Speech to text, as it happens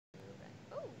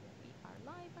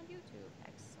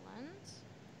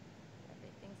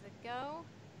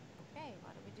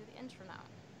seconds from now.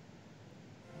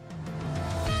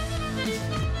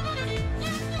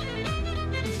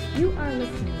 You are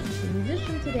listening to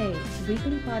Musician Today,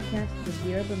 weekly podcast with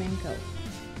Vera Blumenko.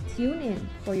 Tune in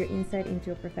for your insight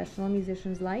into a professional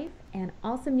musician's life and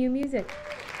awesome new music.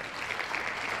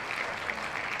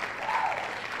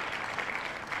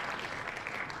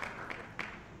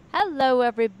 Hello,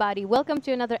 everybody. Welcome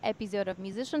to another episode of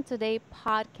Musician Today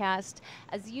podcast.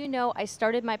 As you know, I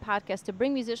started my podcast to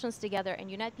bring musicians together and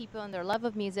unite people in their love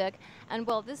of music. And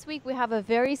well, this week we have a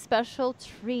very special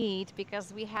treat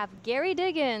because we have Gary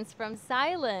Diggins from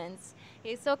Silence.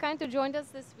 He's so kind to join us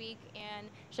this week and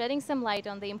shedding some light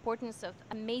on the importance of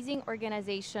amazing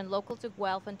organization local to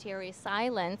Guelph, Ontario,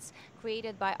 Silence,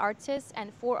 created by artists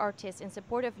and for artists in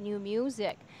support of new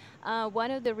music. One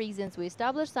of the reasons we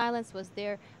established Silence was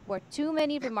there were too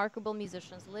many remarkable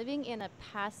musicians living in a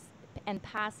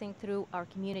passing through our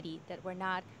community that were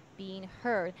not being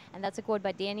heard. And that's a quote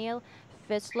by Daniel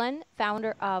Fischlin,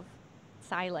 founder of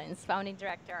Silence, founding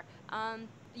director.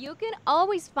 You can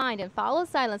always find and follow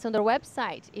Silence on their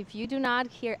website. If you do not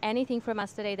hear anything from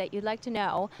us today that you'd like to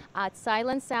know, at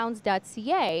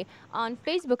silencesounds.ca, on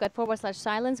Facebook at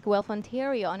 /Silence Guelph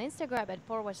Ontario, on Instagram at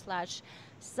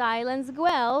 /Silence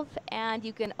Guelph, and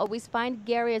you can always find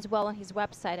Gary as well on his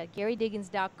website at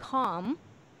garydiggins.com.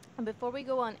 And before we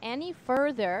go on any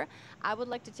further, I would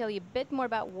like to tell you a bit more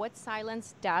about what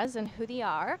Silence does and who they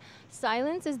are.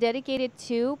 Silence is dedicated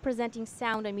to presenting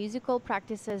sound and musical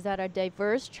practices that are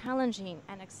diverse, challenging,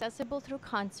 and accessible through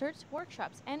concerts,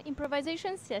 workshops, and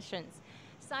improvisation sessions.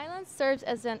 Silence serves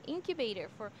as an incubator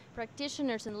for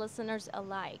practitioners and listeners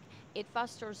alike. It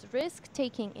fosters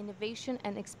risk-taking, innovation,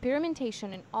 and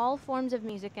experimentation in all forms of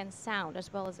music and sound,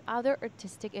 as well as other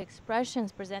artistic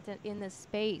expressions presented in this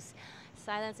space.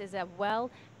 Silence is a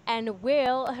and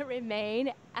will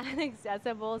remain an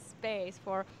accessible space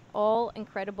for all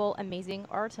incredible, amazing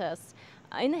artists.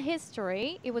 In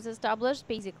history, it was established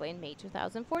basically in May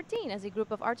 2014 as a group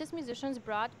of artist musicians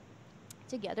brought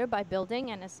together by building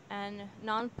a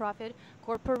non-profit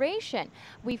corporation.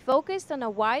 We focused on a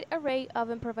wide array of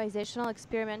improvisational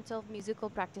experimental musical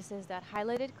practices that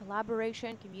highlighted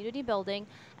collaboration, community building,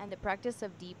 and the practice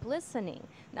of deep listening.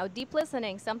 Now, deep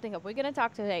listening is something that we're going to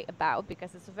talk today about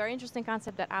because it's a very interesting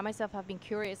concept that I myself have been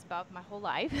curious about my whole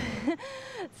life.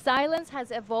 Silence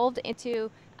has evolved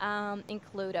into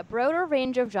include a broader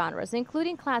range of genres,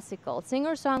 including classical,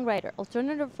 singer-songwriter,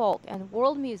 alternative folk, and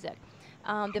world music.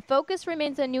 The focus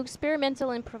remains on new experimental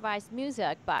improvised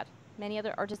music, but many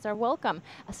other artists are welcome.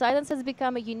 Silence has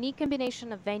become a unique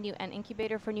combination of venue and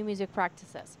incubator for new music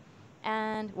practices.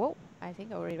 And, whoa, I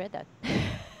think I already read that.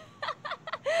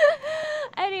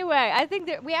 Anyway, I think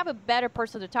that we have a better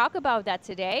person to talk about that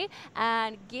today.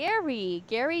 And Gary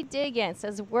Diggins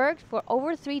has worked for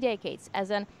over 3 decades as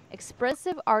an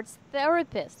expressive arts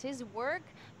therapist. His work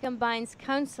combines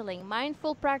counseling,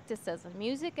 mindful practices of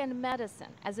music and medicine.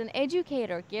 As an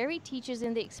educator, Gary teaches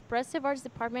in the Expressive Arts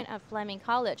Department at Fleming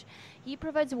College. He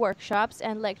provides workshops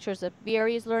and lectures at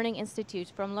various learning institutes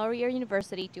from Laurier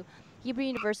University to Hebrew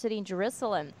University in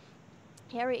Jerusalem.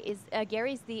 Gary is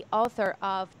the author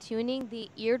of Tuning the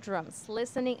Eardrums,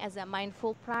 Listening as a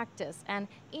Mindful Practice, and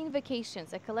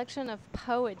Invocations, a collection of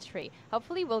poetry.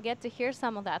 Hopefully we'll get to hear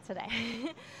some of that today.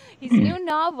 His new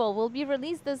novel will be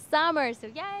released this summer, so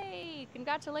yay!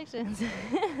 Congratulations.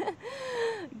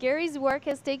 Gary's work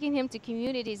has taken him to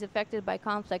communities affected by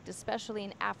conflict, especially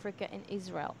in Africa and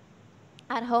Israel.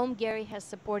 At home, Gary has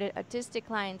supported autistic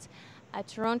clients at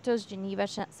Toronto's Geneva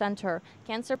Center,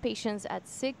 cancer patients at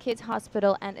Sick Kids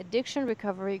Hospital, and addiction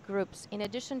recovery groups. In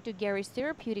addition to Gary's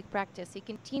therapeutic practice, he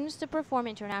continues to perform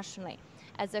internationally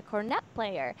as a cornet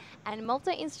player and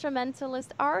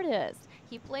multi-instrumentalist artist.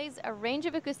 He plays a range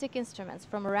of acoustic instruments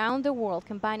from around the world,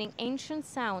 combining ancient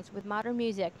sounds with modern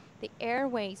music. The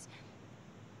airwaves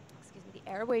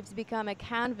become a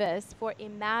canvas for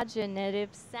imaginative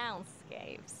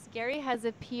soundscapes. Gary has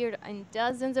appeared in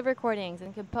dozens of recordings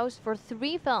and composed for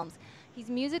 3 films. His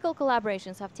musical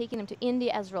collaborations have taken him to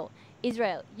India,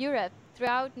 Israel, Europe,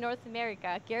 throughout North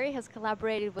America. Gary has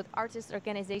collaborated with artist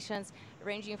organizations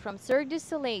ranging from Cirque du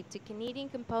Soleil to Canadian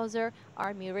composer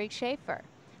R. Murray Schafer.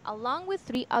 Along with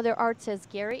 3 other artists,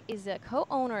 Gary is a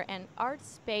co-owner and art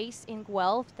space in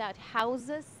Guelph that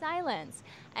houses Silence,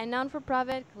 a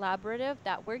non-for-profit collaborative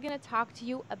that we're going to talk to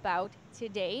you about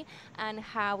today, and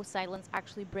how Silence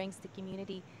actually brings the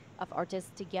community of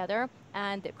artists together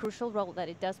and the crucial role that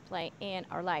it does play in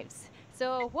our lives.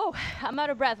 So, whoa, I'm out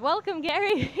of breath. Welcome,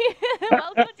 Gary.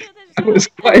 Welcome to the show. That was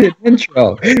quite an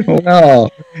intro. Wow.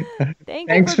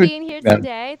 Thank you for being here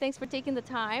today. Thanks for taking the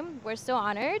time. We're so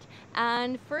honored.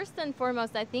 And first and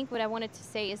foremost, I think what I wanted to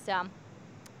say is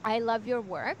I love your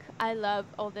work. I love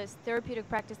all this therapeutic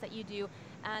practice that you do.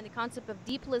 And the concept of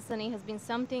deep listening has been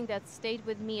something that stayed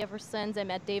with me ever since I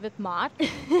met David Mott.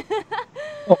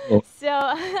 Oh, So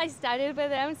I started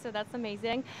with him, so that's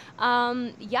amazing.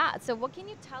 Yeah, so what can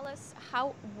you tell us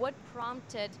what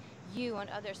prompted you and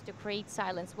others to create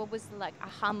silence? What was the like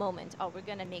aha moment? Oh, we're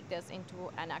gonna make this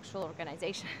into an actual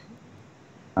organization.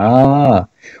 ah.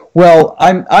 Well,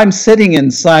 I'm sitting in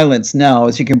silence now,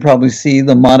 as you can probably see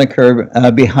the moniker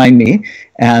behind me,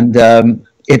 and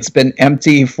it's been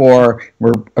empty for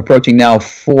we're approaching now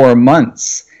 4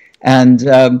 months.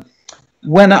 And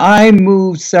when I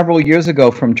moved several years ago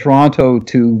from Toronto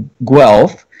to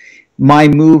Guelph, my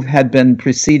move had been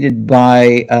preceded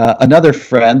by another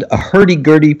friend, a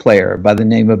hurdy-gurdy player by the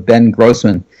name of Ben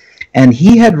Grossman. And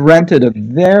he had rented a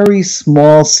very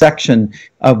small section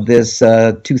of this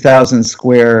 2,000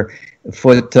 square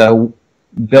foot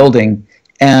building.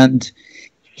 And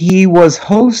he was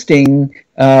hosting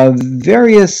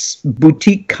various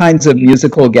boutique kinds of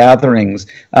musical gatherings,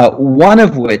 one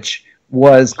of which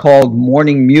was called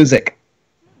Morning Music.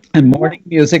 And morning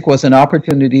music was an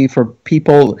opportunity for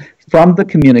people from the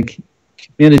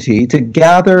community to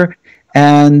gather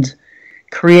and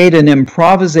create an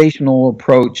improvisational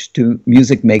approach to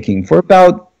music making for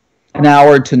about an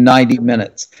hour to 90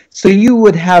 minutes. So you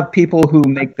would have people who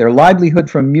make their livelihood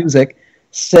from music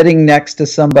sitting next to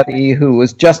somebody who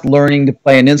was just learning to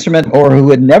play an instrument or who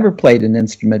had never played an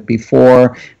instrument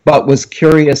before but was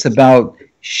curious about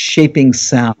shaping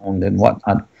sound and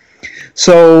whatnot.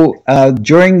 So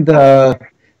during the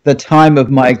time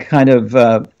of my kind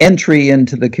of entry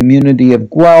into the community of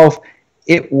Guelph,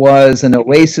 it was an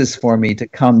oasis for me to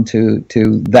come to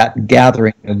that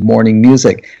gathering of morning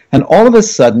music. And all of a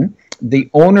sudden, the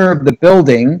owner of the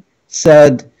building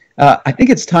said, I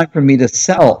think it's time for me to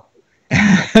sell.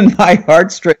 And my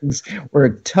heartstrings were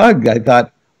tugged. I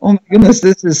thought, oh my goodness,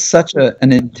 this is such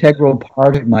an integral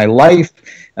part of my life.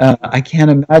 I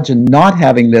can't imagine not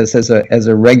having this as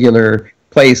a regular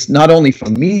place, not only for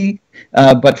me,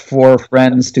 but for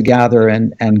friends to gather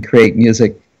and create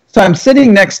music. So I'm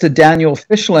sitting next to Daniel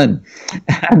Fischlin,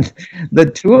 and the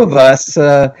two of us,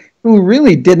 who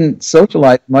really didn't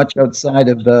socialize much outside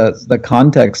of the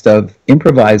context of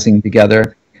improvising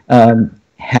together,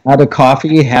 had a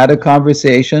coffee, had a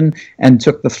conversation, and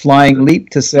took the flying leap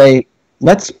to say,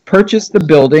 let's purchase the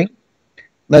building,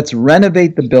 let's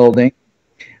renovate the building,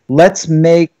 let's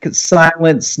make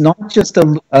silence not just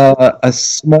a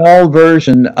small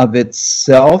version of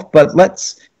itself, but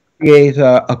let's create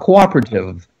a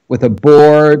cooperative with a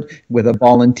board, with a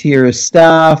volunteer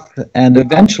staff, and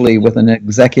eventually with an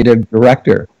executive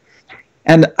director.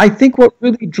 And I think what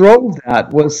really drove that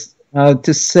was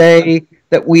to say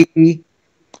that we,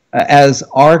 as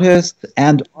artists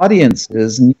and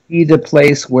audiences, need a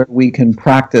place where we can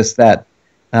practice that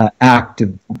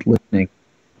active listening.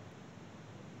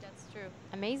 That's true.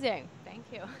 Amazing. Thank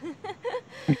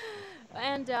you.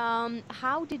 And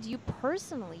how did you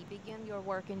personally begin your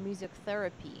work in music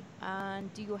therapy?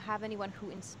 And do you have anyone who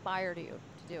inspired you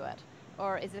to do it?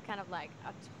 Or is it kind of like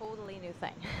a totally new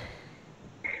thing?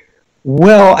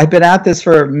 Well, I've been at this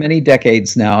for many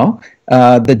decades now.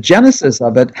 The genesis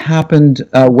of it happened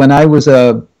when I was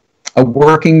a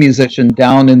working musician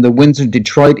down in the Windsor,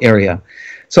 Detroit area.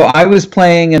 So I was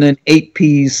playing in an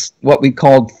 8-piece, what we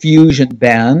called fusion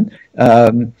band,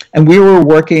 and we were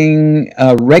working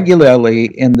regularly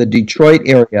in the Detroit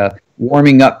area,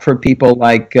 warming up for people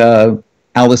like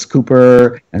Alice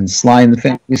Cooper and Sly and the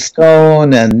Family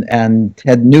Stone and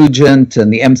Ted Nugent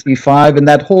and the MC5 and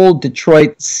that whole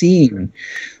Detroit scene.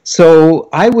 So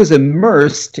I was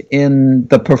immersed in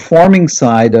the performing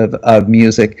side of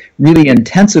music really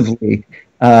intensively.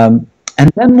 And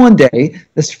then one day,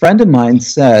 this friend of mine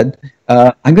said,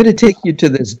 I'm going to take you to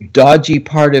this dodgy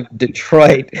part of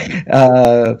Detroit.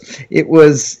 It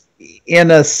was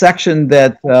in a section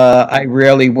that I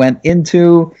rarely went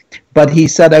into, but he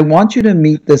said, I want you to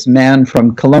meet this man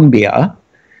from Colombia,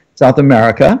 South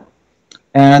America,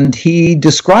 and he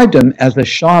described him as a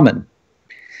shaman.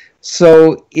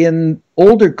 So in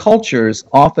older cultures,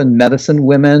 often medicine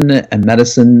women and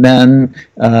medicine men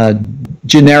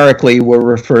generically were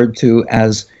referred to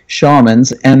as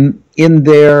shamans, and in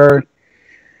their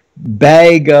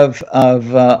bag of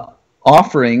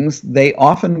offerings, they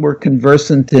often were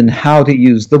conversant in how to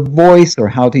use the voice or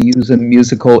how to use a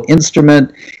musical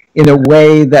instrument in a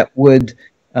way that would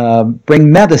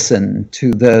bring medicine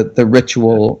to the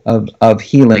ritual of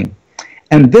healing.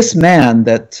 And this man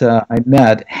that I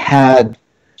met had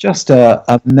just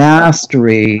a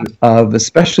mastery of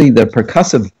especially the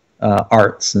percussive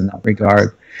arts in that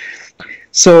regard.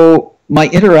 So my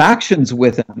interactions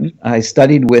with him, I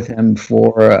studied with him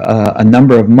for a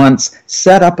number of months,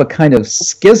 set up a kind of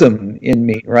schism in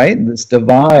me, right? This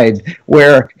divide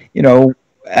where,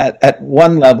 at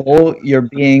one level, you're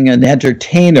being an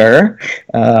entertainer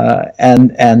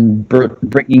and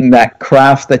bringing that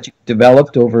craft that you've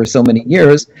developed over so many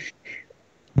years.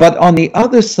 But on the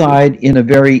other side, in a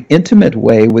very intimate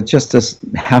way, with just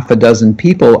half a dozen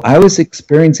people, I was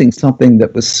experiencing something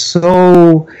that was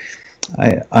so,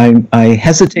 I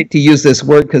hesitate to use this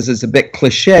word because it's a bit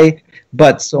cliche,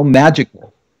 but so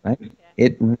magical, right?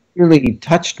 It really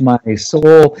touched my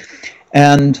soul.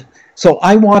 And so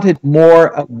I wanted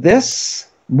more of this,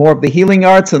 more of the healing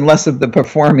arts and less of the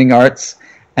performing arts.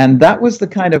 And that was the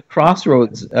kind of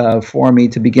crossroads for me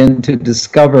to begin to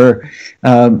discover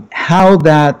how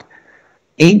that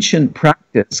ancient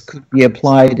practice could be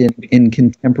applied in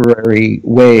contemporary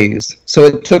ways. So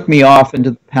it took me off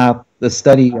into the path, the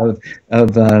study of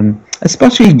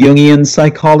especially Jungian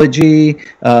psychology,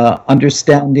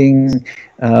 understanding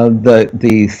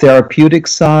the therapeutic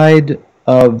side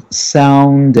of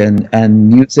sound and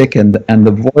music and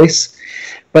the voice.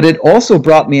 But it also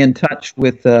brought me in touch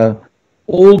with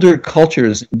older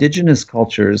cultures, indigenous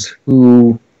cultures,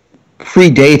 who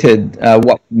predated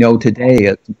what we know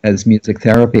today as music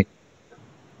therapy.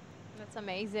 That's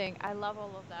amazing. I love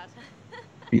all of that.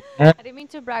 Yeah. I didn't mean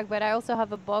to brag, but I also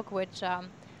have a book which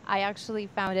I actually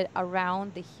found it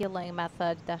around the healing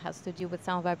method that has to do with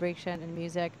sound vibration and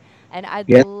music. And I'd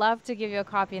Yeah. love to give you a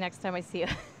copy next time I see you.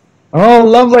 Oh,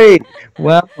 lovely.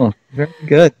 Well, very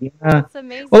good. Yeah. That's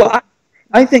amazing. Well,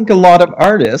 I think a lot of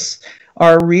artists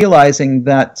are realizing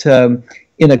that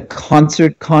in a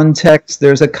concert context,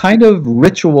 there's a kind of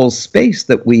ritual space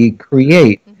that we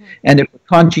create. Mm-hmm. And if we're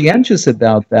conscientious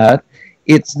about that,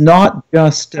 it's not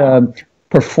just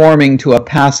performing to a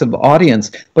passive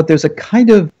audience, but there's a kind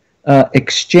of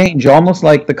exchange, almost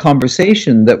like the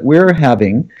conversation that we're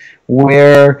having,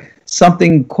 where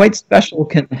something quite special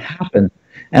can happen.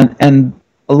 And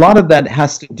a lot of that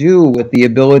has to do with the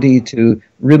ability to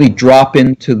really drop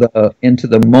into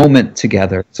the moment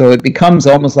together. So it becomes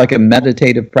almost like a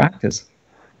meditative practice.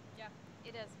 Yeah,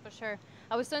 it is for sure.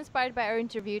 I was so inspired by our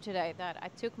interview today that I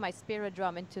took my spirit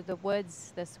drum into the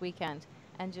woods this weekend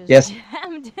and just Yes.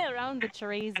 jammed around the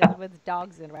trees and with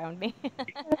dogs around me.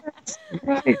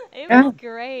 Right. It Yeah. was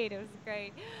great. It was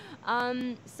great.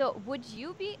 So would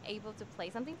you be able to play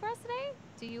something for us today?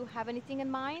 Do you have anything in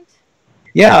mind?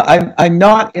 Yeah, I'm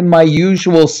not in my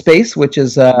usual space, which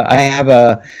is I have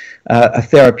a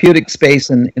therapeutic space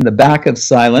in the back of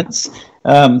silence.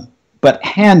 But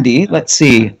handy, let's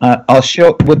see.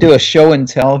 We'll do a show and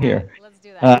tell here. Let's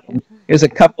do that. Here's a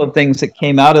couple of things that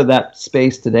came out of that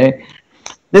space today.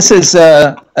 This is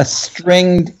a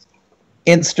stringed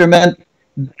instrument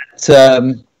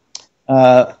that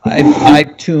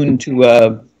I've tuned to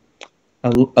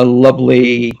a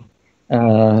lovely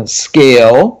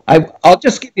scale. I'll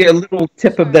just give you a little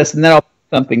tip of this, and then I'll put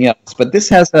something else. But this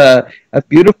has a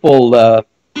beautiful.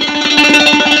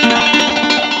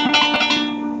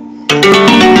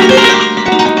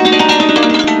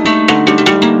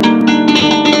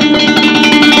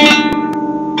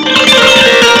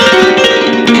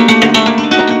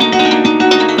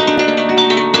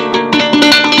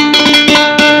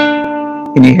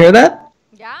 Can you hear that?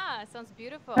 Yeah, sounds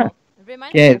beautiful. Yeah. It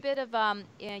reminds me Yeah. a bit of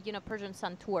Persian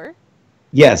Santur.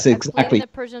 Yes, I've played in exactly. a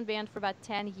Persian band for about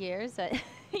 10 years.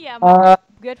 Yeah, my Uh,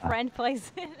 good friend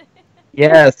plays it.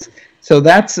 Yes. So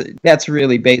that's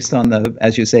really based on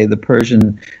as you say, the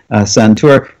Persian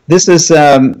santur. This is,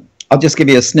 I'll just give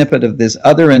you a snippet of this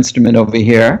other instrument over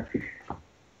here.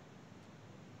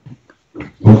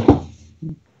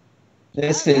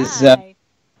 This is Alright.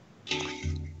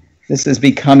 this is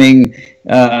becoming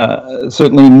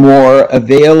certainly more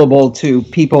available to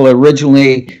people.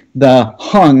 Originally, the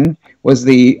hung was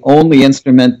the only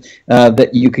instrument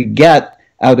that you could get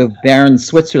out of Bern,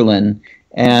 Switzerland,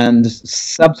 and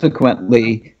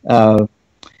subsequently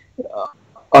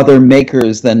other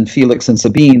makers than Felix and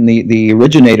Sabine, the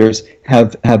originators,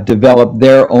 have developed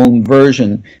their own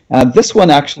version. This one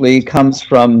actually comes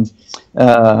from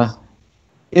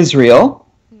Israel.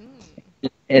 Mm.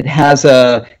 It has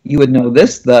you would know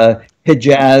this, the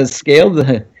Hijaz scale,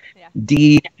 the Yeah.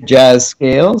 D jazz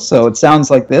scale. So it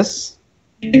sounds like this.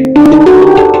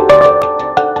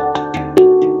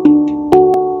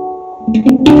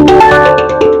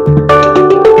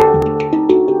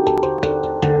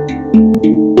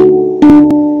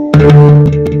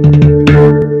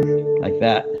 Like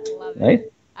that, Love it. right?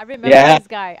 I remember Yeah. this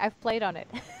guy. I've played on it.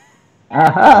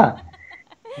 Aha.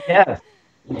 Yes.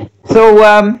 So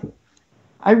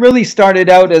I really started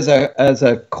out as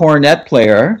a cornet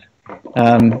player,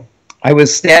 I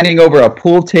was standing over a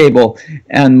pool table,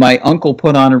 and my uncle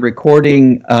put on a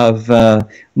recording of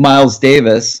Miles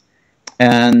Davis,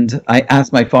 and I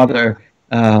asked my father,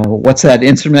 what's that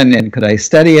instrument, and could I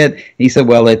study it? He said,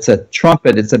 well, it's a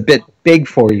trumpet. It's a bit big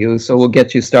for you, so we'll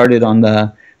get you started on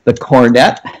the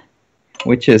cornet,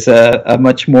 which is a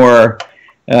much more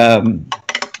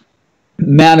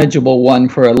manageable one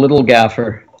for a little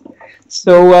gaffer.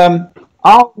 So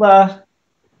I'll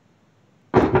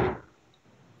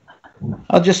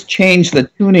just change the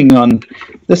tuning on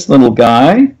this little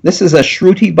guy. This is a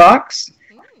Shruti box.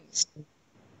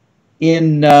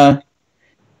 In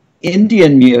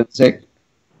Indian music,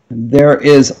 there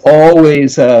is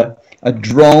always a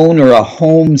drone or a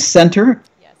home center,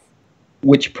 yes,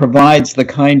 which provides the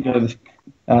kind of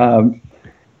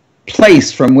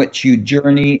place from which you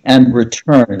journey and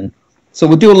return. So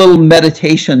we'll do a little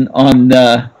meditation on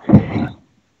the.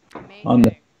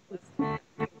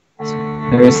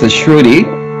 There's the Shruti.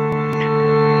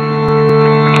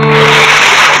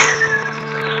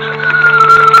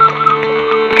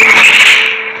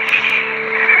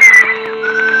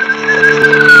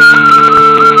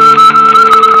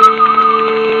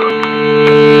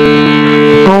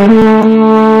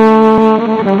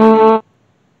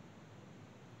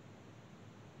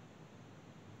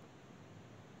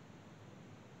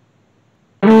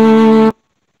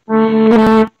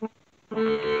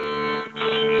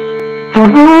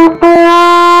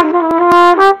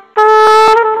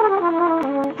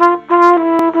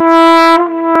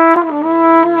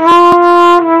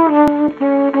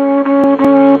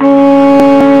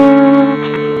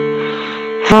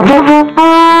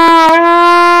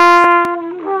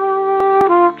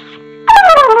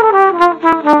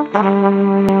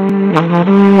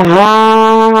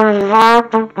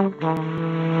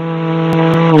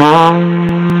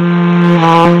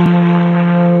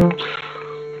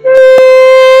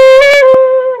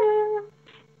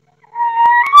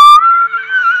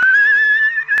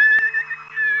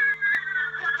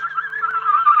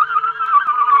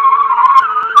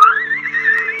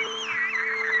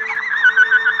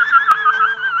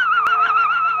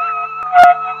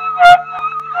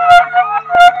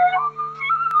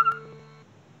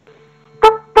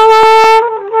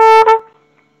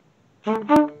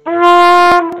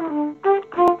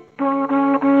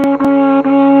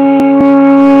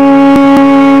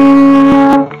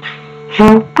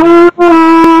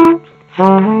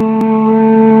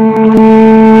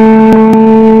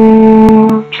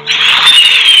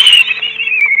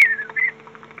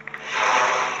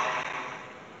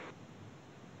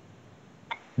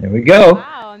 There we go.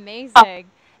 Wow, amazing.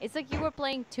 It's like you were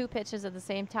playing two pitches at the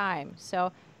same time.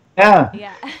 So yeah.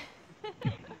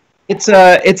 It's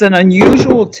an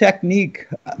unusual technique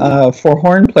for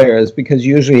horn players, because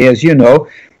usually, as you know,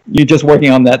 you're just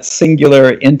working on that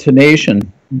singular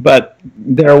intonation. But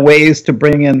there are ways to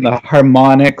bring in the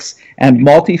harmonics and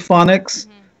multiphonics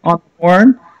on the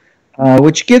horn,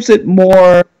 which gives it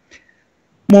more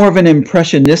of an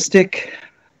impressionistic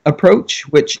approach,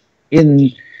 which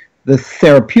in the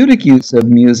therapeutic use of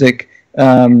music,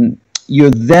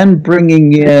 you're then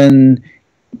bringing in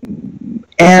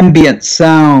ambient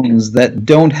sounds that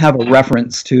don't have a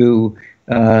reference to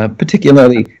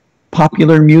particularly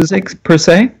popular music per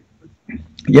se.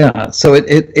 Yeah, so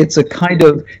it's a kind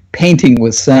of painting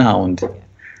with sound.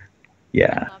 Yeah.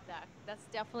 I love that. That's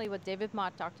definitely what David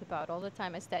Mott talked about all the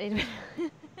time. I studied with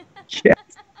Yes,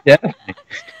 definitely.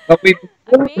 But we've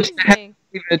amazing.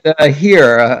 David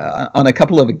here on a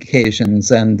couple of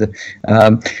occasions, and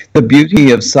the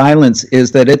beauty of silence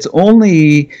is that it's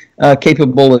only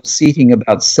capable of seating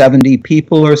about 70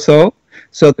 people or so.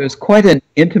 So there's quite an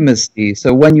intimacy.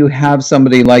 So when you have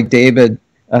somebody like David,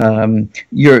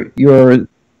 you're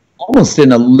almost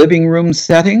in a living room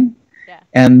setting,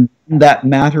 and that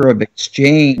matter of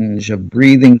exchange, of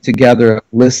breathing together, of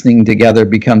listening together,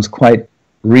 becomes quite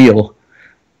real.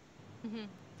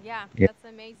 Yeah, that's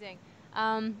amazing.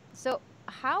 So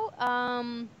how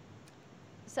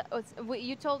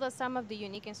you told us some of the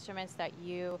unique instruments that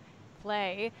you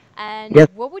play, and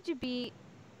what would you be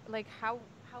like? How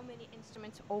many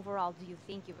instruments overall do you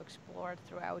think you've explored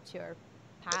throughout your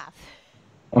path?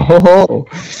 Oh,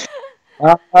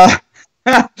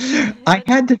 I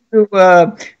had to do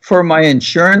for my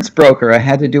insurance broker. I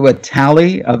had to do a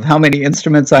tally of how many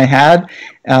instruments I had.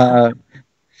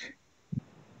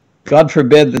 God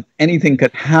forbid that anything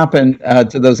could happen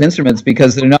to those instruments,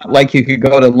 because they're not like you could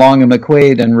go to Long and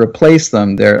McQuaid and replace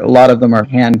them. A lot of them are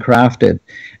handcrafted,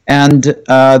 and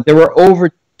there were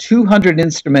over 200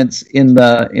 instruments in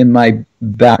my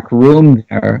back room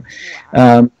there.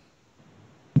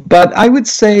 But I would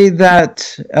say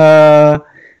that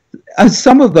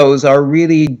some of those are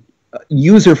really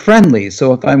user-friendly.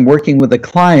 So if I'm working with a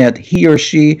client, he or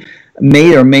she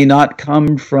may or may not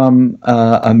come from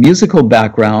a musical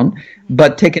background,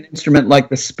 but take an instrument like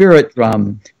the spirit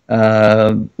drum,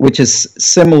 which is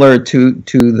similar to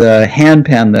the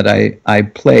handpan that I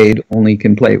played, only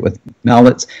can play it with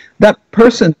mallets. That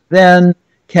person then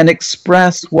can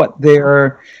express what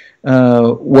they're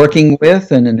working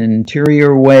with in an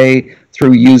interior way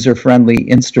through user-friendly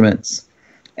instruments.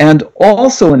 And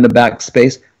also in the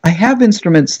backspace, I have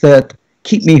instruments that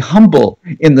keep me humble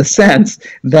in the sense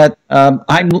that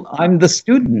I'm the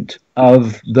student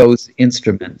of those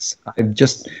instruments. I've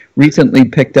just recently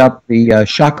picked up the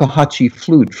shakuhachi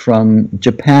flute from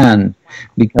Japan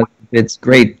because of its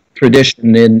great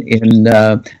tradition in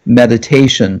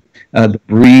meditation. The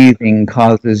breathing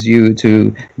causes you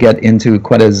to get into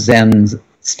quite a Zen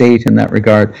state in that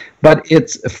regard. But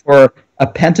it's for a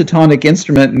pentatonic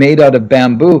instrument made out of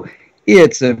bamboo.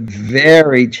 It's a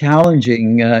very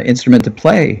challenging instrument to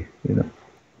play.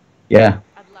 Yeah.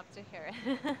 I'd love to hear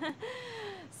it.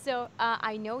 So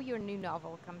I know your new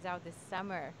novel comes out this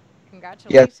summer. Yes.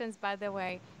 Congratulations, by the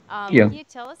way. Yeah. Can you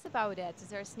tell us about it? Is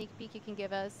there a sneak peek you can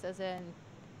give us, as in,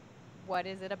 what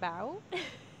is it about?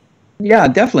 Yeah,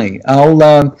 definitely. I'll.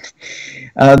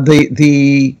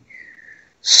 The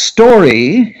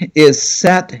story is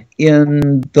set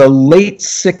in the late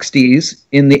 '60s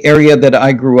in the area that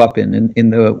I grew up in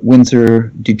the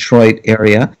Windsor, Detroit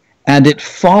area, and it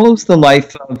follows the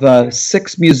life of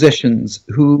 6 musicians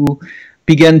who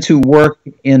begin to work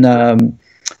in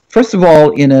first of all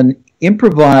in an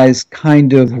improvised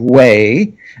kind of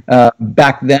way.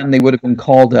 Back then, they would have been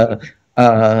called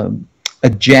a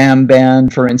jam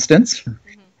band, for instance.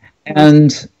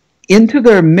 And into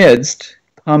their midst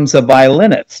comes a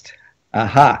violinist.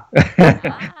 Aha.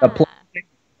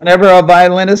 Whenever a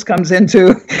violinist comes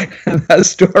into a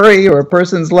story or a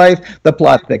person's life, the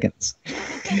plot thickens.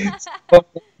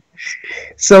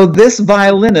 So this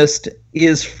violinist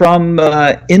is from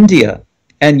India,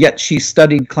 and yet she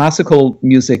studied classical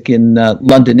music in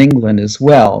London, England as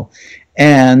well.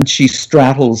 And she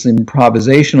straddles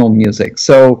improvisational music.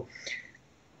 So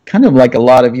kind of like a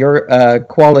lot of your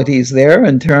qualities there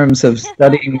in terms of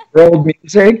studying world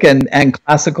music and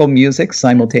classical music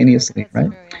simultaneously, right?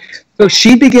 True, yeah. So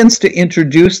she begins to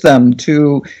introduce them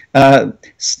to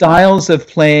styles of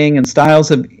playing and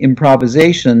styles of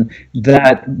improvisation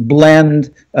that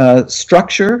blend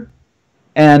structure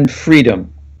and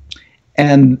freedom.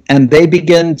 And they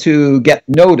begin to get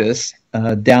notice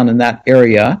down in that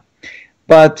area.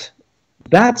 But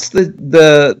that's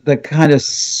the kind of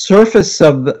surface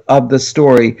of the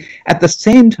story. At the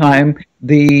same time,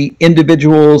 the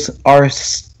individuals are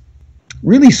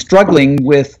really struggling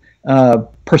with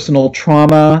personal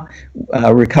trauma,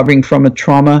 recovering from a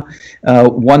trauma.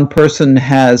 One person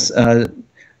has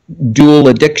dual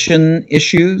addiction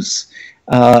issues.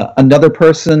 Another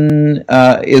person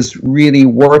is really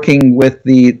working with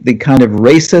the kind of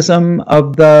racism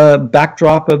of the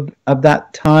backdrop of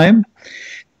that time.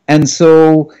 And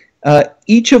so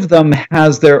each of them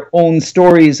has their own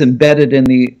stories embedded in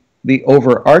the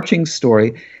overarching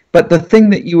story. But the thing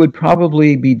that you would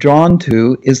probably be drawn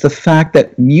to is the fact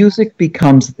that music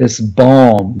becomes this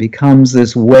balm, becomes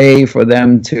this way for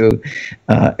them to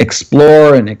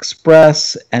explore and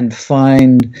express and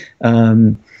find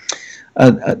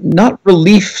not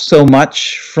relief so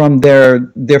much from their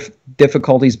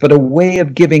difficulties, but a way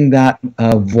of giving that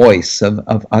voice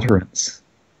of utterance.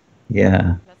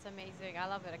 Yeah. That's amazing. I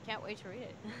love it. I can't wait to read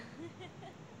it.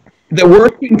 The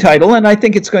working title, and I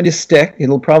think it's going to stick,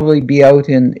 it'll probably be out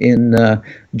in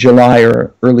July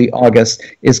or early August,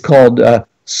 is called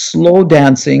Slow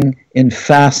Dancing in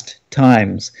Fast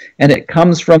Times. And it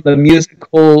comes from the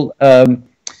musical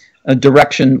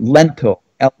direction lento,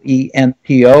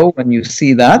 Lento. When you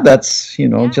see that, that's,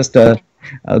 just a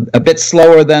bit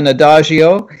slower than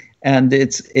adagio. And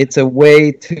it's a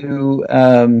way to...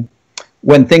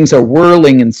 when things are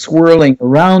whirling and swirling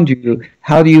around you,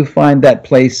 how do you find that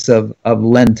place of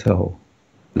lento,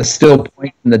 the still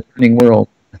point in the turning world?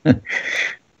 I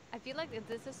feel like that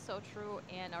this is so true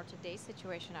in our today's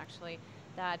situation, actually,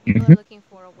 that people are looking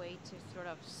for a way to sort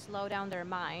of slow down their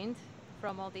mind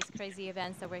from all these crazy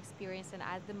events that we're experiencing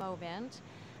at the moment.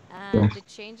 And Yes. the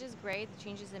change is great, the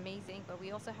change is amazing, but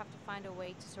we also have to find a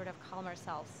way to sort of calm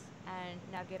ourselves and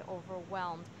not get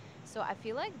overwhelmed. So I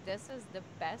feel like this is the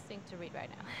best thing to read right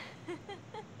now.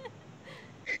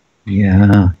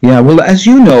 Yeah, yeah. Well, as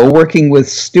you know, working with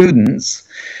students,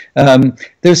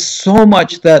 there's so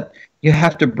much that you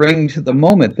have to bring to the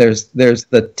moment. There's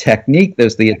the technique,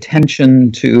 there's the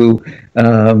attention to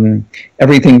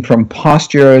everything from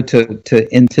posture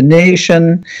to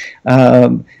intonation.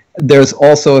 There's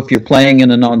also, if you're playing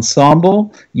in an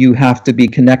ensemble, you have to be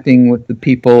connecting with the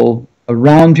people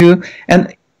around you.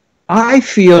 And I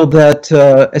feel that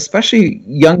especially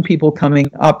young people coming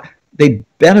up, they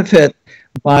benefit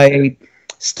by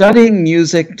studying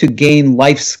music to gain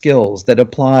life skills that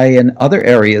apply in other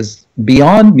areas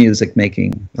beyond music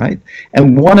making, right?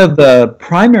 And one of the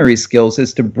primary skills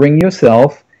is to bring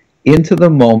yourself into the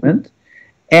moment,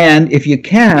 and if you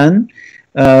can,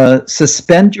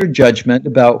 suspend your judgment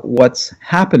about what's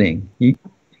happening.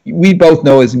 We both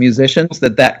know as musicians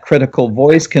that critical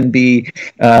voice can be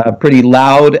pretty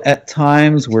loud at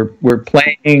times. We're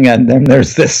playing, and then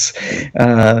there's this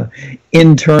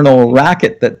internal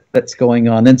racket that's going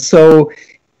on. And so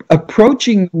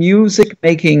approaching music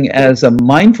making as a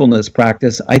mindfulness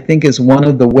practice, I think, is one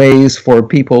of the ways for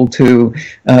people to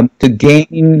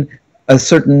gain a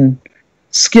certain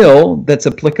skill that's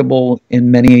applicable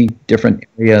in many different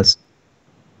areas.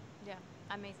 Yeah,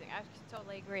 amazing. I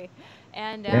totally agree.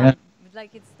 And Yeah.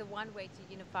 like it's the one way to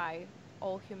unify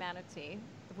all humanity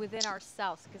within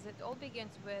ourselves, because it all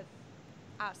begins with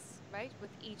us, right?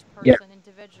 With each Yeah. person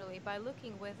individually. By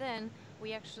looking within,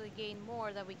 we actually gain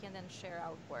more that we can then share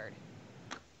outward.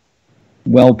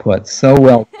 Well put. So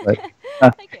well put.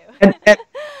 Uh, Thank you. and, and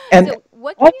and So,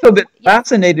 what can also been yes.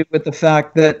 fascinated with the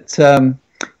fact that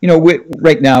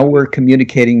right now we're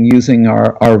communicating using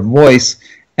our voice,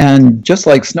 and just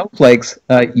like snowflakes,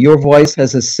 your voice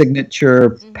has a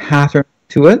signature pattern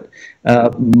to it.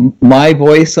 My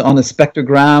voice on a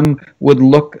spectrogram would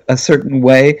look a certain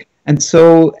way, and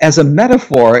so as a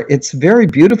metaphor, it's very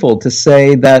beautiful to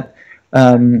say that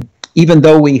even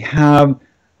though we have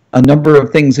a number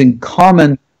of things in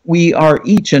common, we are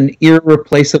each an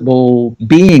irreplaceable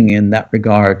being in that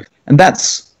regard, and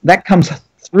that comes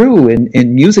through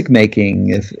in music making.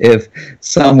 If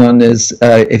someone is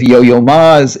if Yo-Yo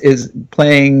Ma is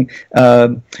playing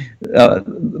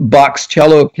Bach's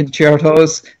cello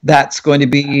concertos, that's going to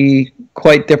be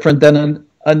quite different than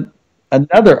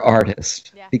another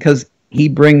artist, Yeah. because he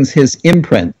brings his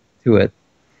imprint to it.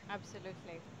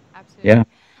 Absolutely, Yeah. absolutely.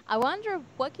 I wonder,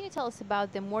 what can you tell us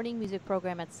about the morning music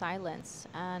program at Silence,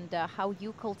 and how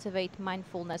you cultivate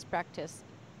mindfulness practice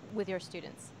with your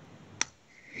students?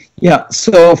 Yeah,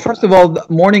 so first of all, the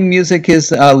morning music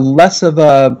is less of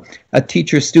a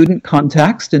teacher-student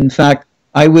context. In fact,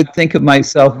 I would think of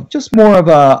myself just more of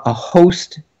a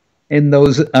host in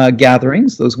those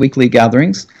gatherings, those weekly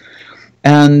gatherings.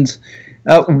 And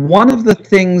one of the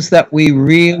things that we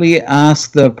really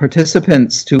ask the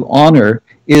participants to honor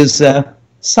is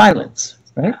silence,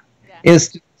 right? Yeah. Is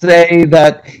to say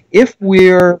that if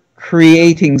we're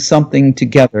creating something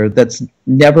together that's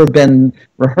never been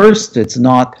rehearsed, it's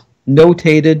not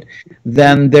notated,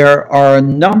 then there are a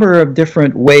number of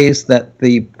different ways that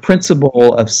the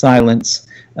principle of silence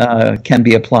can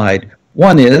be applied.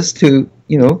 One is to,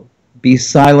 be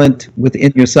silent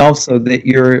within yourself so that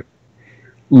you're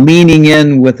leaning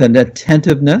in with an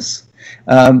attentiveness,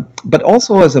 but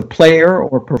also as a player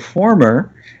or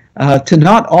performer, to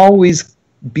not always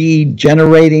be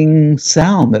generating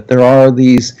sound, that there are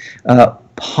these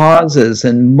pauses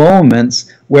and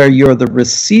moments where you're the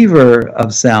receiver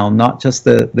of sound, not just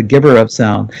the giver of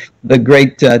sound. The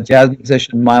great jazz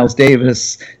musician Miles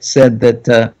Davis said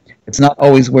that it's not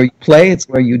always where you play, it's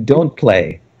where you don't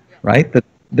play, right?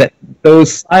 That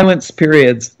those silence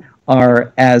periods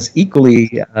are as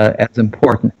equally as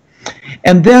important.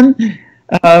 And then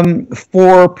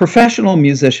for professional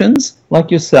musicians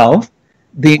like yourself,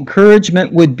 the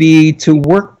encouragement would be to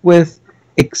work with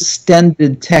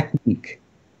extended technique,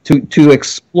 to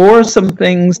explore some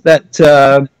things that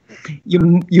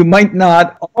you might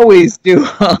not always do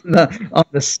on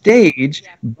the stage,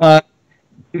 but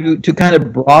to kind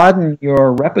of broaden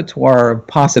your repertoire of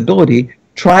possibility.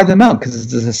 Try them out, because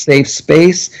it's a safe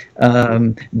space.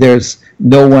 There's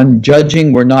no one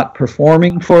judging. We're not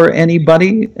performing for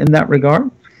anybody in that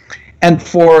regard. And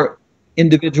for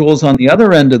individuals on the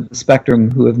other end of the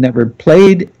spectrum who have never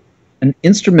played an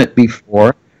instrument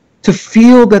before, to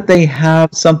feel that they have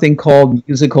something called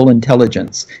musical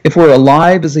intelligence. If we're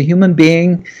alive as a human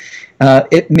being,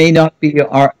 it may not be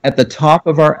at the top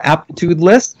of our aptitude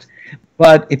list,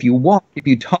 but if you walk, if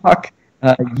you talk,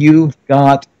 you've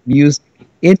got music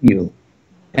in you.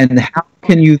 And how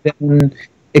can you then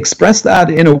express that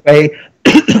in a way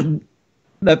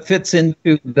that fits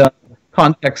into the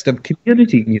context of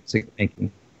community music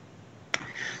making?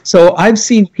 So I've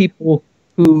seen people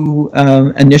who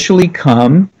initially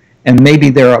come, and maybe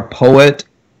they're a poet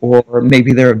or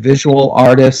maybe they're a visual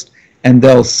artist, and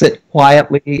they'll sit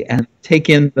quietly and take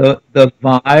in the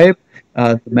vibe.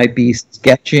 They might be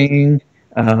sketching,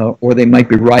 or they might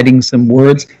be writing some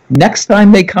words. Next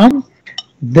time they come,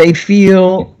 they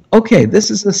feel, okay,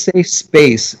 this is a safe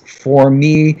space for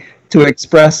me to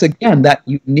express, again, that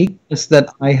uniqueness that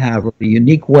I have, or the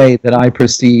unique way that I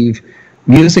perceive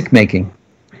music making.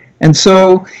 And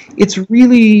so it's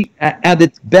really, at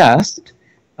its best,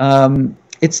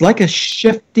 it's like a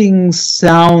shifting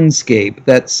soundscape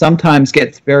that sometimes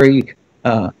gets very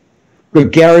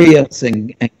gregarious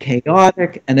and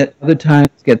chaotic, and at other times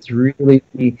gets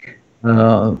really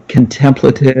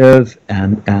contemplative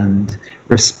and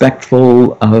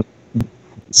respectful of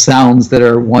sounds that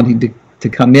are wanting to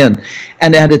come in.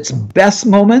 And at its best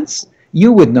moments,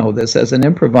 you would know this as an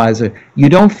improviser, you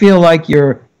don't feel like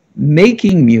you're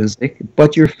making music,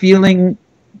 but you're feeling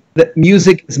that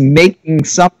music is making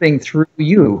something through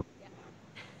you.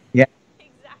 Yeah.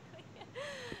 Exactly.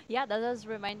 Yeah, that does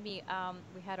remind me.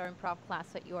 We had our improv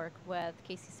class at York with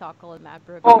Casey Sokol and Matt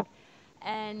Brubeck. Oh,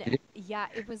 And yeah,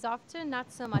 it was often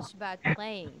not so much about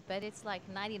playing, but it's like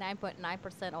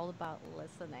 99.9% all about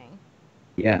listening.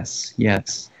 yes,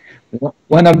 yes.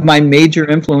 One of my major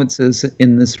influences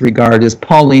in this regard is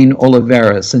Pauline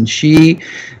Oliveras, and she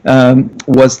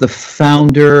was the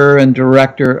founder and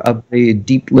director of the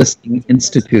Deep Listening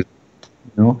Institute.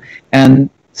 And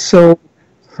so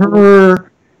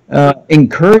her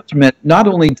encouragement, not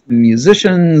only to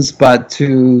musicians but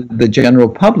to the general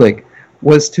public,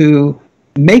 was to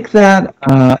make that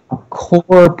a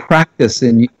core practice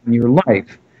in your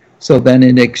life. So then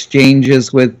in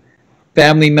exchanges with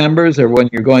family members, or when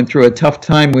you're going through a tough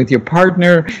time with your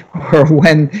partner, or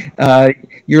when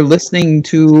you're listening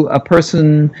to a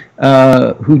person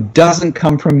who doesn't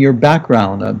come from your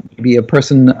background, maybe a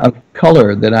person of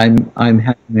color that I'm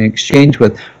having an exchange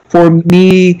with, for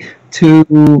me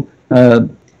to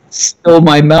still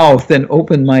my mouth and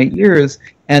open my ears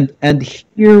and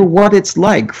hear what it's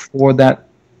like for that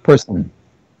person,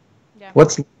 Yeah.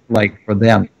 what's it like for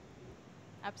them.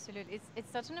 Absolutely.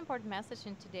 It's such an important message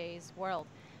in today's world.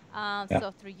 Yeah.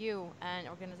 So through you and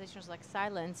organizations like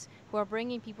Silence, who are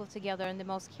bringing people together in the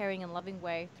most caring and loving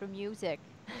way through music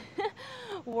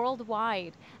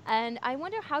worldwide. And I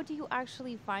wonder, how do you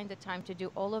actually find the time to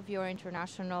do all of your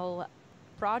international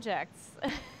projects?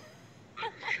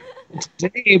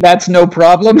 Today, that's no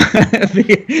problem.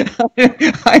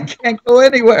 I can't go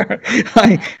anywhere.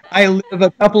 I live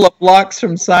a couple of blocks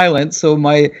from Silence, so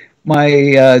my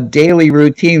daily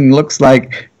routine looks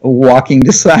like walking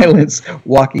to Silence,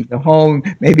 walking to home,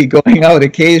 maybe going out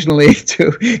occasionally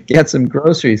to get some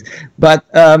groceries. But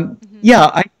yeah,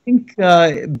 I think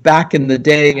back in the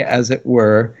day, as it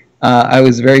were, I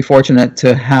was very fortunate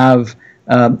to have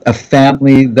a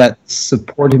family that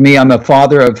supported me. I'm a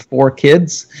father of 4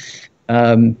 kids.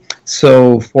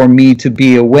 So for me to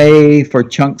be away for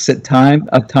chunks at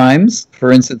times,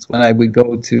 for instance, when I would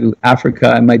go to Africa,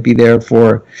 I might be there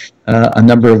for a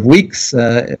number of weeks,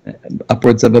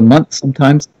 upwards of a month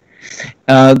sometimes.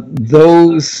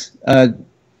 Those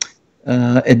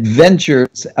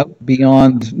adventures out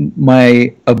beyond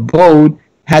my abode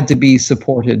had to be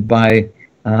supported by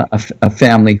a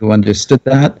family who understood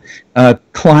that.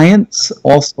 Clients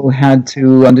also had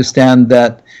to understand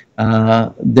that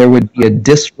there would be a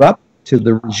disrupt to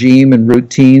the regime and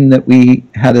routine that we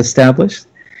had established.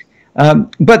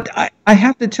 But I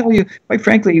have to tell you, quite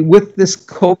frankly, with this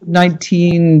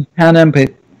COVID-19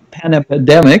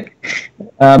 pandemic,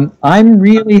 I'm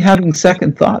really having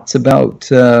second thoughts about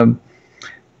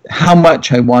how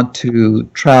much I want to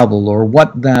travel or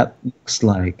what that looks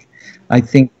like. I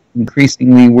think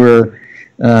increasingly we're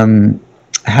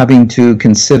having to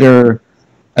consider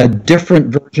a different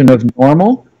version of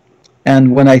normal.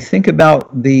 And when I think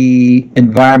about the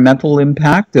environmental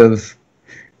impact of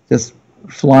just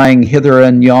flying hither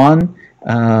and yon,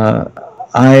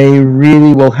 I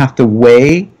really will have to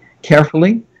weigh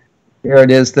carefully where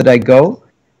it is that I go.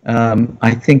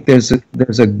 I think there's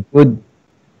a good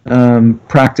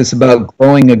practice about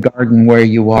growing a garden where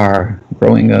you are,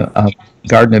 growing a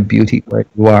garden of beauty where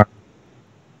you are.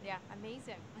 Yeah,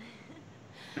 amazing.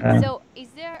 Uh, So, is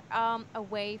there a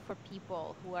way for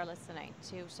people who are listening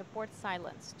to support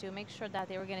Silence, to make sure that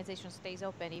the organization stays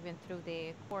open even through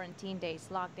the quarantine days,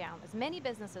 lockdown? As many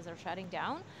businesses are shutting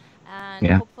down and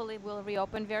yeah. hopefully will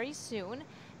reopen very soon.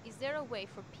 Is there a way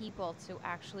for people to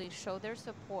actually show their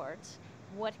support?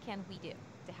 What can we do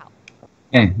to help?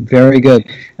 Okay, very good.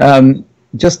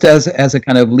 Just as a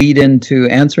kind of lead into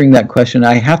answering that question,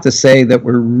 I have to say that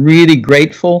we're really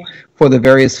grateful for the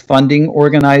various funding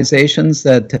organizations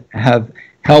that have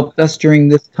helped us during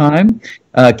this time.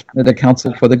 Canada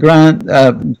Council for the Grant,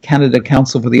 Canada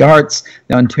Council for the Arts,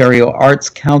 the Ontario Arts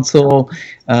Council,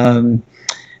 um,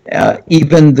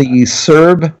 even the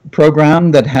SERB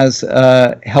program that has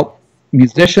helped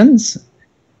musicians.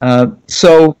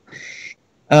 So,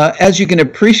 as you can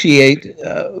appreciate,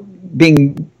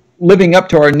 being living up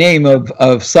to our name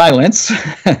of silence,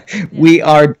 Yeah. we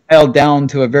are dialed down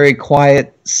to a very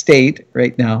quiet state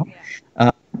right now.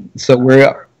 Yeah. So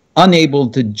we're unable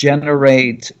to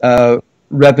generate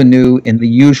revenue in the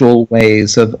usual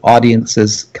ways of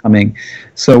audiences coming.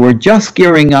 So we're just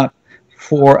gearing up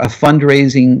for a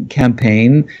fundraising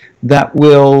campaign that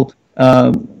will,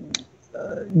 in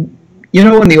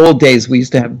the old days, we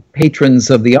used to have patrons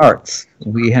of the arts.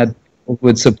 We had people who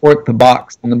would support the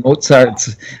Bachs and the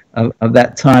Mozarts of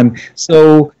that time.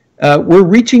 So we're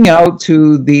reaching out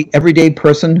to the everyday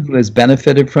person who has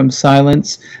benefited from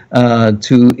silence,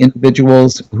 to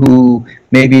individuals who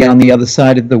maybe on the other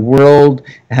side of the world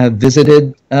have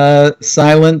visited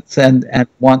silence and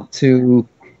want to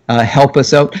help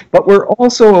us out. But we're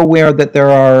also aware that there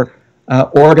are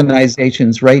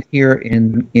organizations right here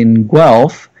in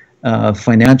Guelph,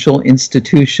 financial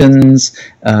institutions,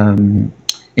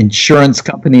 insurance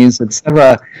companies,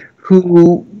 etc.,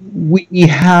 who we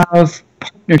have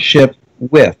partnership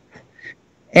with.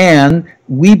 And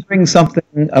we bring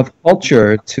something of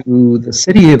culture to the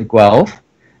city of Guelph.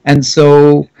 And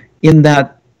so, in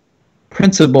that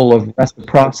principle of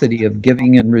reciprocity, of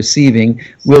giving and receiving,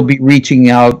 we'll be reaching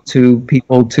out to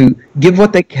people to give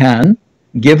what they can,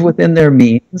 give within their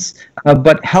means,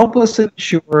 but help us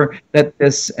ensure that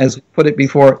this, as we put it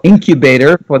before,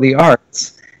 incubator for the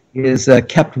arts is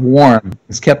kept warm,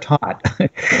 is kept hot.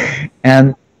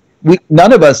 And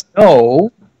none of us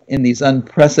know in these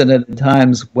unprecedented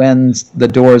times when the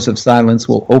doors of silence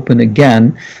will open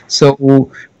again.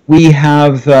 So we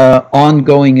have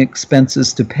ongoing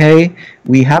expenses to pay.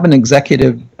 We have an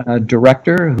executive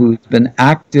director who's been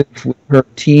active with her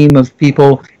team of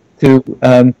people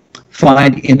to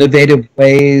find innovative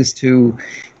ways to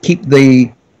keep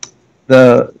the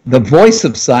voice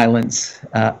of silence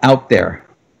out there.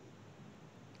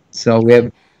 So we have,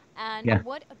 Amazing. And yeah.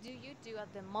 what do you do at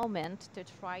the moment to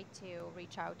try to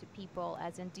reach out to people?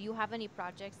 As in, do you have any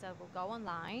projects that will go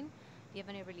online? Do you have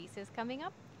any releases coming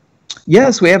up?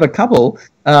 Yes, we have a couple.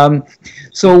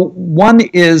 So one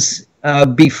is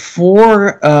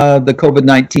before the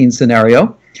COVID-19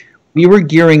 scenario, we were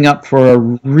gearing up for a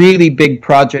really big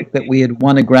project that we had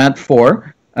won a grant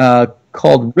for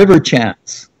called River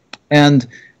Chants. And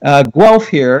Guelph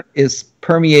here is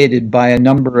permeated by a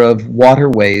number of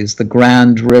waterways, the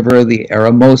Grand River, the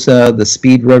Aramosa, the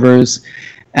Speed Rivers.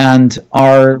 And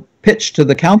our pitch to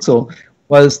the council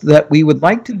was that we would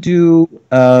like to do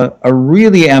a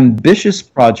really ambitious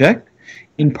project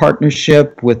in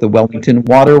partnership with the Wellington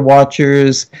Water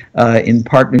Watchers, in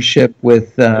partnership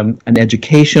with an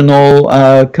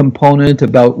educational component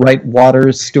about right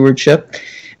water stewardship.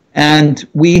 And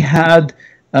we had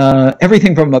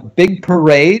everything from a big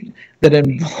parade that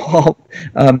involved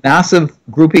a massive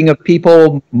grouping of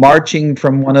people marching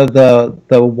from one of the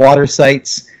water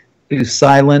sites to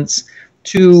silence,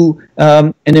 to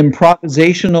an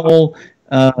improvisational,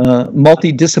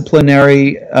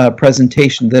 multidisciplinary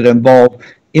presentation that involved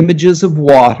images of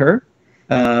water,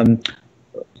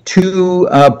 two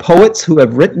poets who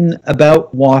have written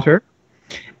about water,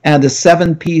 and a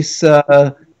seven-piece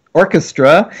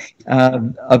orchestra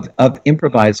of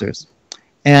improvisers.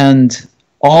 And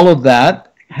all of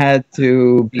that had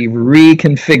to be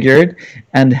reconfigured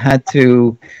and had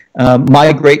to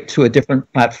migrate to a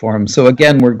different platform. So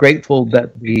again, we're grateful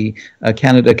that the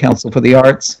Canada Council for the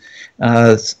Arts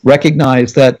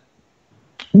recognized that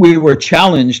we were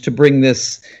challenged to bring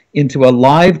this into a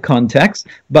live context,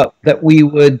 but that we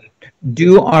would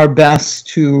do our best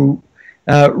to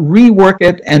rework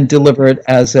it and deliver it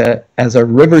as a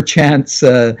River Chants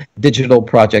digital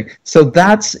project. So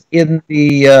that's in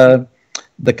the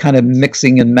kind of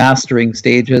mixing and mastering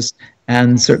stages,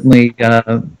 and certainly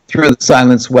through the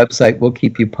Silence website, we'll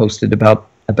keep you posted about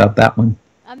that one.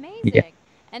 Amazing. Yeah.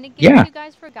 And in case Yeah. you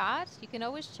guys forgot, you can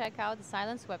always check out the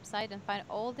Silence website and find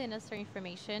all the necessary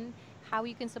information, how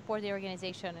you can support the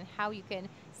organization and how you can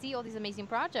see all these amazing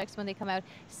projects when they come out.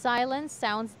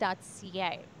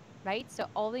 Silencesounds.ca, right? So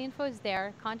all the info is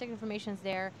there, contact information is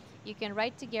there. You can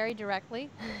write to Gary directly.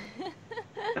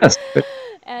 Yes.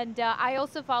 And I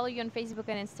also follow you on Facebook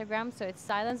and Instagram. So it's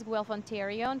Silence Guelph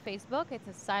Ontario on Facebook. It's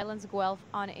a Silence Guelph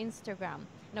on Instagram.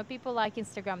 You know, people like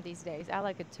Instagram these days. I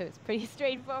like it too. It's pretty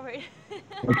straightforward.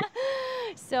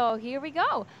 So here we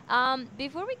go.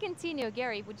 Before we continue,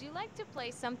 Gary, would you like to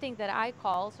play something that I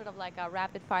call sort of like a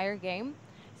rapid fire game?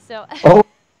 So, Oh,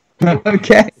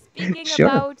 okay. speaking Sure.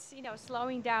 about,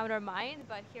 slowing down our mind,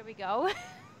 but here we go.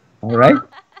 All right.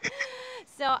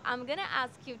 So, I'm going to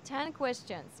ask you 10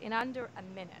 questions in under a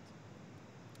minute.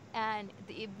 And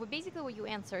basically, what you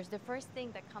answer is the first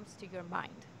thing that comes to your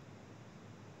mind.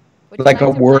 Would you Like a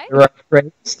like to word play? or a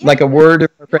phrase? Yeah, Like a good. word or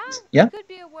a Yeah, phrase? it Yeah. could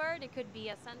be a word, it could be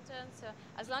a sentence,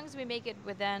 as long as we make it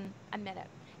within a minute.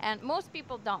 And most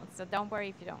people don't, so don't worry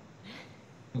if you don't.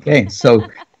 Okay. So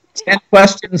 10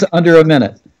 questions under a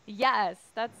minute. Yes,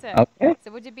 that's it. Okay.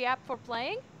 So would you be up for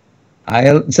playing?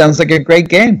 Sounds like a great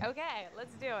game. Okay,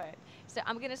 let's do it. So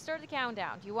I'm gonna start the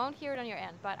countdown. You won't hear it on your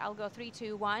end, but I'll go three,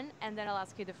 two, one, and then I'll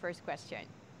ask you the first question.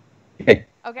 Okay.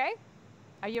 Okay?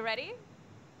 Are you ready?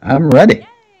 I'm ready.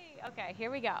 Yay! Okay, here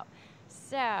we go.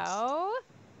 So,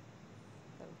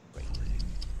 three,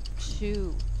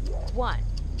 two, one.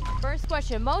 First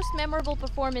question: most memorable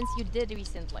performance you did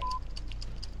recently?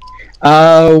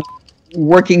 Uh,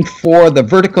 Working for the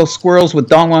Vertical Squirrels with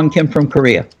Dongwon Kim from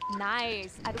Korea.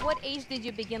 Nice. At what age did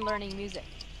you begin learning music?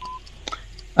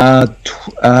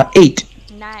 8.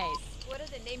 Nice. What are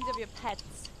the names of your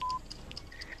pets?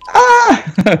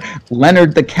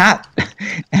 Leonard the cat,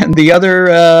 and the other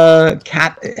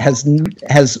cat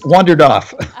has wandered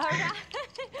off. All right.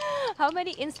 How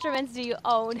many instruments do you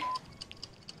own?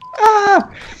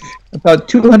 Ah, about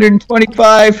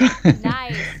 225.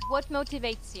 Nice. What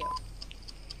motivates you?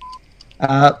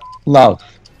 uh, Love.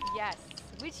 Yes.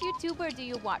 Which YouTuber do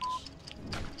you watch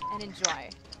and enjoy?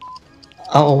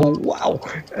 Oh wow.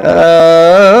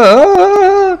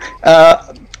 Uh,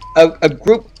 uh, a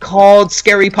group called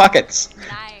Scary Pockets.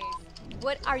 Nice.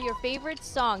 What are your favorite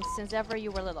songs since ever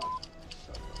you were little?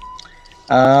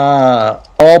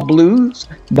 All Blues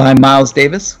by Miles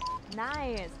Davis.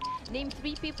 Nice. Name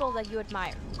three people that you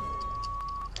admire.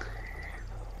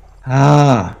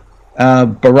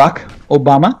 Barack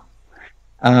Obama,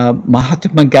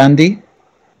 Mahatma Gandhi,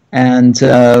 and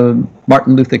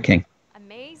Martin Luther King.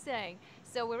 Amazing.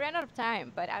 So we ran out of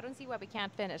time, but I don't see why we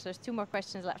can't finish. There's two more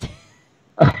questions left.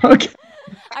 Okay.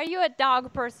 Are you a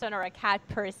dog person or a cat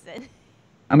person?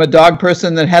 I'm a dog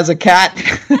person that has a cat.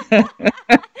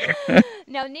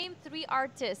 Now, name three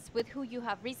artists with who you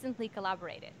have recently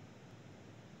collaborated.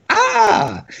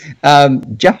 ah,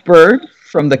 Jeff Bird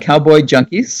from the Cowboy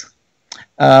Junkies.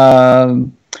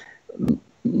 Um,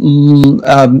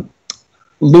 um,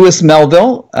 Louis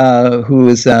Melville, who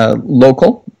is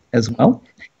local as well,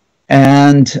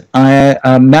 and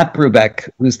Matt Brubeck,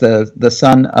 who's the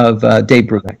son of Dave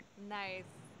Brubeck. Nice.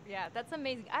 Yeah, that's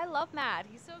amazing. I love Matt.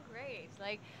 He's so great.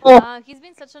 Like, Oh, he's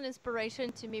been such an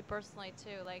inspiration to me personally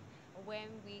too. Like when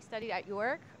we studied at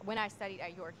York, when I studied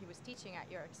at York, he was teaching at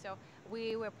York. So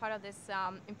we were part of this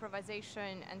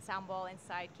improvisation ensemble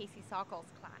inside Casey Sokol's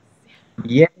class.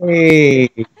 yay!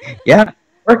 Yeah,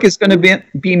 Mark is going to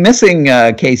be missing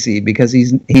Casey because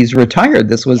he's retired.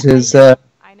 This was Yeah, I his. know.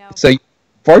 I know. So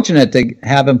fortunate to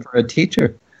have him for a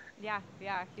teacher. Yeah,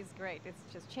 yeah, he's great. It's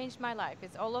just changed my life.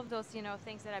 It's all of those,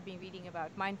 things that I've been reading about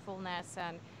mindfulness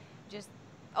and just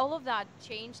all of that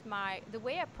changed the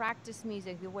way I practice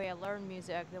music, the way I learn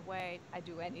music, the way I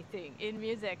do anything in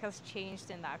music has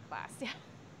changed in that class.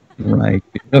 Right.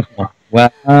 Beautiful. Well,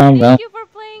 Thank well, you for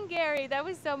playing, Gary. That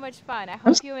was so much fun. I hope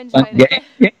that's you a fun enjoyed it.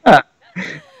 game. Yeah.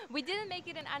 We didn't make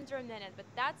it in under a minute, but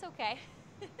that's okay.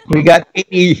 We got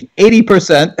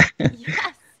 80%.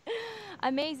 Yes.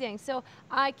 Amazing. So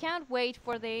I can't wait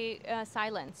for the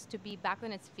silence to be back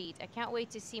on its feet. I can't wait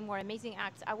to see more amazing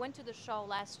acts. I went to the show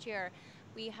last year.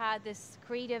 We had this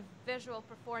creative visual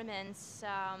performance.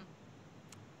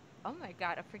 Oh my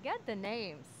God, I forget the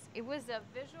names. It was a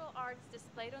visual arts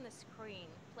displayed on the screen,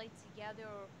 played together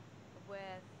with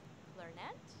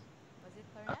clarinet. Was it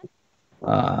clarinet?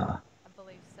 Uh, I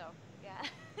believe so.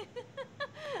 Yeah.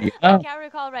 I yeah. can't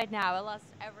recall right now. I lost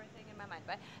everything in my mind.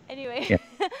 But anyway, Yeah.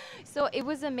 so it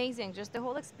was amazing. Just the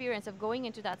whole experience of going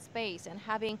into that space and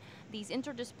having these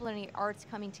interdisciplinary arts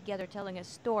coming together, telling a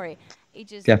story. It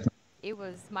just, Definitely. it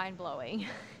was mind blowing.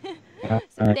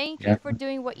 So Uh, thank you yeah. for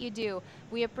doing what you do.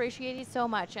 We appreciate it so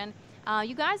much. And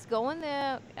you guys go on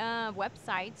the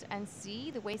website and see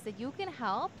the ways that you can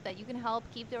help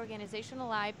keep the organization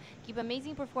alive, keep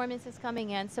amazing performances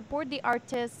coming in, support the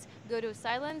artists. Go to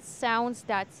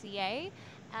silencesounds.ca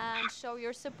and show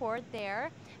your support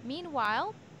there.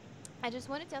 Meanwhile, I just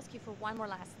wanted to ask you for one more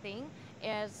last thing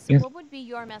is Yes. what would be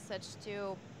your message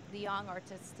to the young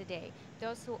artists today,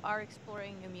 those who are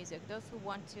exploring new music, those who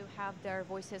want to have their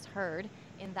voices heard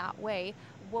in that way?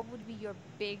 What would be your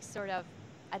big sort of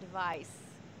advice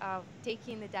of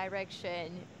taking the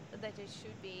direction that it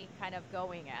should be kind of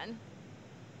going in?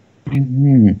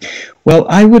 Mhm. Well,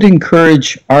 I would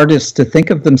encourage artists to think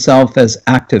of themselves as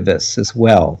activists as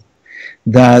well.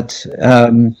 That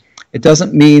it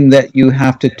doesn't mean that you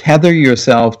have to tether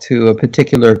yourself to a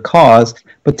particular cause,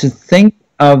 but to think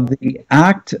of the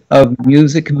act of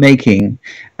music making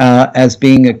as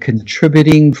being a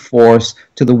contributing force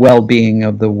to the well-being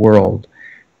of the world.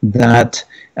 That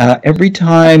every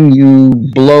time you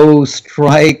blow,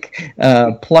 strike,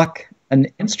 pluck an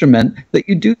instrument, that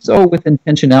you do so with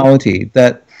intentionality,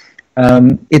 that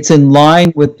it's in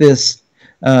line with this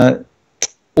uh,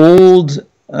 old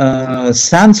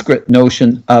Sanskrit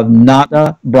notion of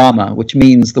nada Brahma, which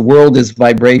means the world is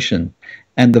vibration,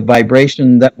 and the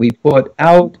vibration that we put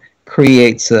out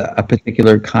creates a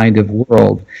particular kind of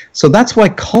world. So that's why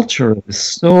culture is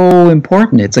so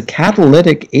important. It's a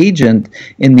catalytic agent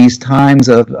in these times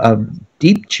of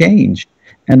deep change.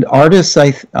 And artists,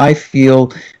 I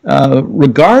feel,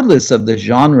 regardless of the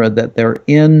genre that they're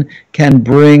in, can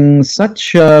bring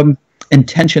such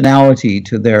intentionality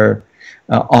to their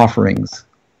offerings.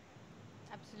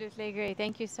 Absolutely agree.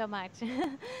 Thank you so much.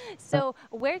 So,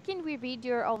 where can we read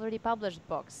your already published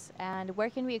books, and where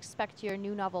can we expect your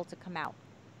new novel to come out?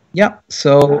 Yep.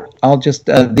 So I'll just,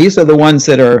 these are the ones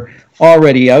that are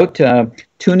already out.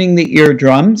 Tuning the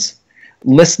eardrums.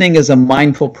 Listening is a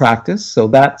mindful practice. So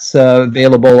that's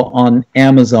available on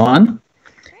Amazon.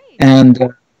 Great.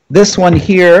 And this one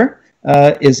here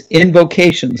is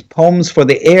Invocations, Poems for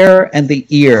the Air and the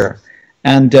Ear.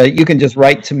 And you can just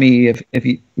write to me if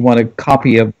you want a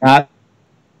copy of that.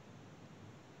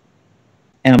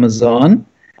 Amazon.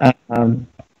 Um,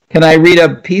 can I read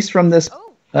a piece from this?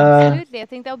 Oh, Uh, absolutely. I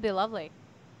think that would be lovely.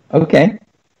 okay.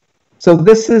 So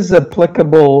this is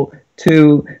applicable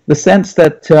to the sense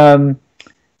that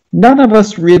none of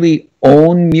us really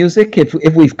own music.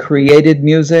 If we've created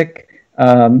music,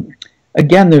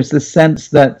 again, there's this sense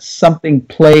that something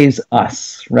plays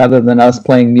us rather than us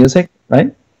playing music,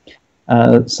 right?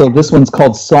 So this one's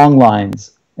called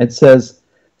Songlines. It says,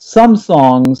 some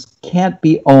songs can't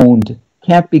be owned,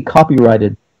 can't be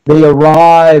copyrighted. They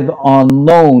arrive on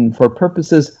loan for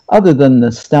purposes other than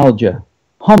nostalgia.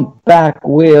 Humpback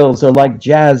whales are like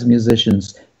jazz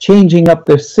musicians, changing up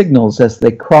their signals as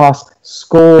they cross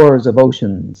scores of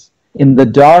oceans. In the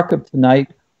dark of tonight,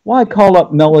 why call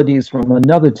up melodies from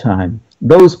another time?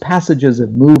 Those passages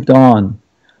have moved on.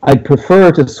 I'd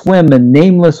prefer to swim in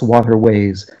nameless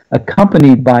waterways,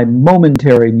 accompanied by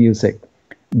momentary music.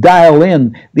 Dial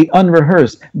in the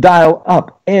unrehearsed, dial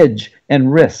up edge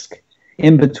and risk.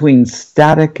 In between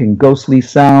static and ghostly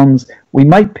sounds, we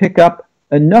might pick up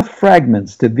enough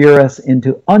fragments to veer us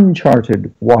into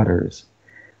uncharted waters.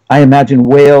 I imagine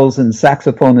whales and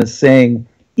saxophonists saying,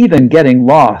 even getting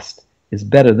lost is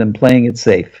better than playing it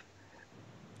safe.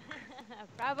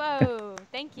 Bravo.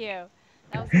 Thank you.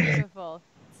 That was beautiful.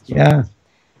 It's true. Yeah.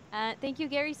 Thank you,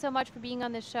 Gary, so much for being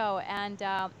on the show. And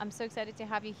I'm so excited to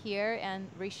have you here and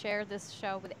reshare this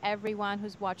show with everyone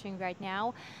who's watching right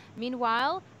now.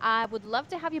 Meanwhile, I would love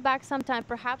to have you back sometime,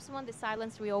 perhaps when the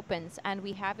silence reopens and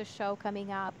we have a show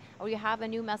coming up, or you have a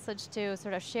new message to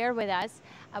sort of share with us.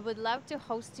 I would love to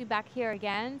host you back here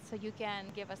again so you can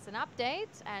give us an update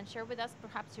and share with us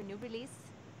perhaps your new release.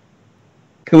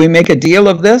 Could we make a deal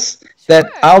of this? That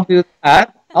Sure. I'll do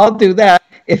that. I'll do that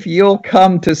if you'll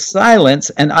come to Silence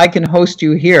and I can host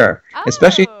you here, Oh,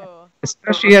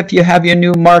 especially if you have your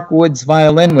new Mark Woods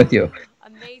violin with you.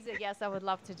 amazing. Yes, I would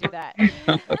love to do that.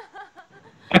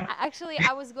 Actually,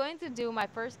 I was going to do my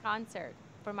first concert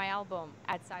for my album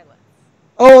at Silence.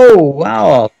 Oh,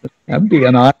 wow. That'd be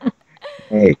an honor.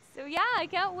 Hey, So yeah, I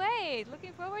can't wait.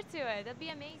 Looking forward to it. That'd be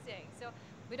amazing. So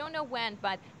we don't know when,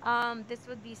 but this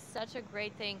would be such a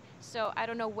great thing. So I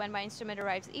don't know when my instrument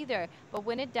arrives either, but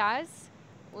when it does,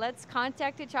 let's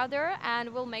contact each other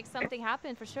and we'll make something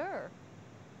happen for sure.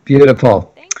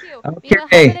 beautiful. Thank you. Meanwhile, have an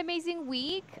Okay. amazing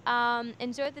week.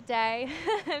 Enjoy the day,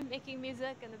 making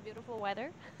music in the beautiful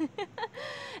weather.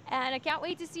 And I can't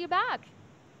wait to see you back.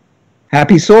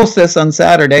 Happy solstice on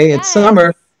Saturday. It's Yes.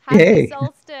 summer. Happy Yay.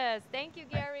 solstice. Thank you,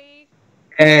 Gary.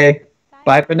 Hey, Bye.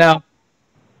 bye for now.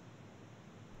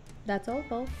 That's all,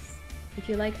 folks. If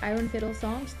you like Iron Fiddle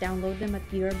songs, download them at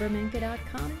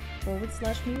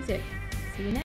virabermenke.com/music. See you next